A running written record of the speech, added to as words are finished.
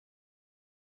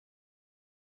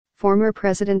Former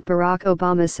President Barack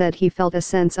Obama said he felt a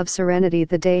sense of serenity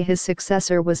the day his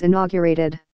successor was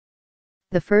inaugurated.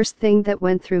 "The first thing that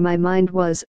went through my mind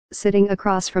was, sitting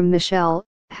across from Michelle,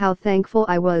 how thankful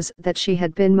I was that she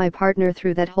had been my partner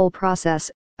through that whole process,"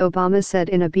 Obama said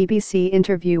in a BBC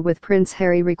interview with Prince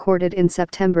Harry recorded in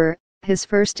September, his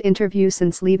first interview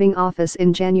since leaving office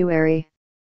in January.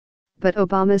 But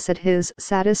Obama said his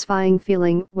satisfying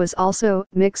feeling was also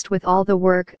mixed with all the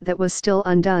work that was still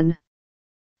undone.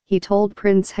 He told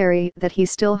Prince Harry that he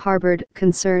still harbored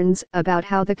concerns about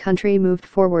how the country moved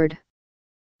forward.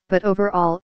 "But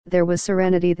overall, there was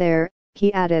serenity there,"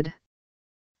 he added.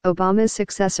 Obama's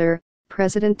successor,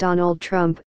 President Donald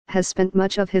Trump, has spent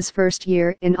much of his first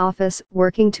year in office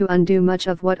working to undo much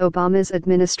of what Obama's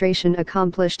administration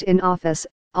accomplished in office,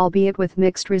 albeit with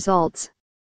mixed results.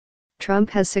 Trump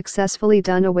has successfully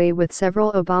done away with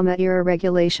several Obama-era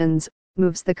regulations,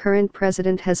 moves the current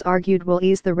president has argued will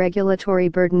ease the regulatory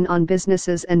burden on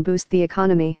businesses and boost the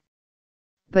economy.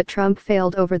 But Trump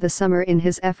failed over the summer in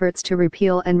his efforts to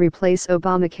repeal and replace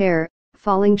Obamacare,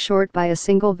 falling short by a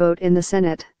single vote in the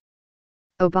Senate.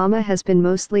 Obama has been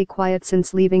mostly quiet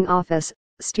since leaving office,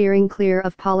 steering clear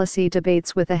of policy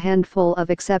debates with a handful of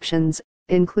exceptions,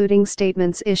 including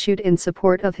statements issued in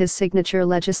support of his signature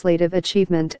legislative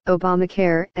achievement,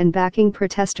 Obamacare, and backing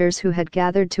protesters who had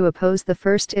gathered to oppose the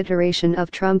first iteration of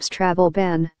Trump's travel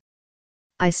ban.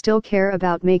 "I still care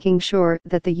about making sure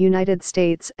that the United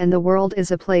States and the world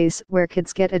is a place where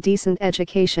kids get a decent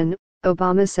education,"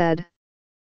 Obama said.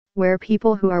 "Where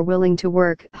people who are willing to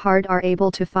work hard are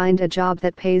able to find a job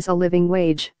that pays a living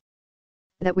wage.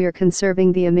 That we're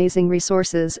conserving the amazing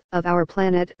resources of our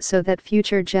planet so that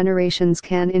future generations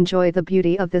can enjoy the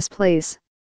beauty of this place.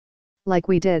 Like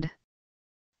we did."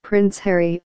 Prince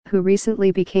Harry, who recently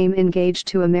became engaged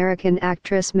to American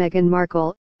actress Meghan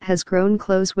Markle, has grown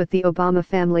close with the Obama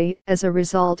family as a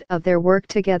result of their work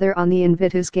together on the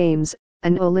Invictus Games,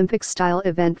 an Olympic-style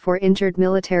event for injured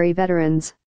military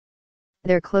veterans.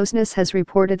 Their closeness has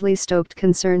reportedly stoked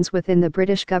concerns within the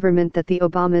British government that the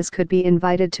Obamas could be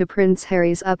invited to Prince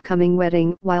Harry's upcoming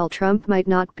wedding while Trump might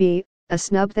not be, a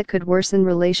snub that could worsen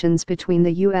relations between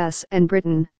the US and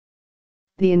Britain.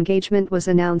 The engagement was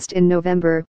announced in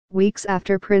November, weeks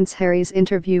after Prince Harry's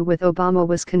interview with Obama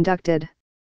was conducted.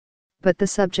 But the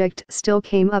subject still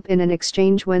came up in an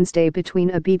exchange Wednesday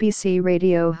between a BBC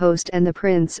radio host and the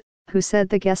Prince, who said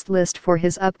the guest list for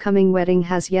his upcoming wedding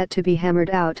has yet to be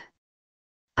hammered out.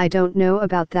 "I don't know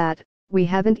about that, we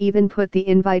haven't even put the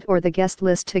invite or the guest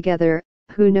list together,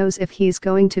 who knows if he's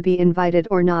going to be invited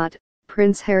or not,"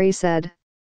 Prince Harry said.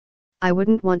 "I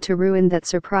wouldn't want to ruin that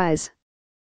surprise."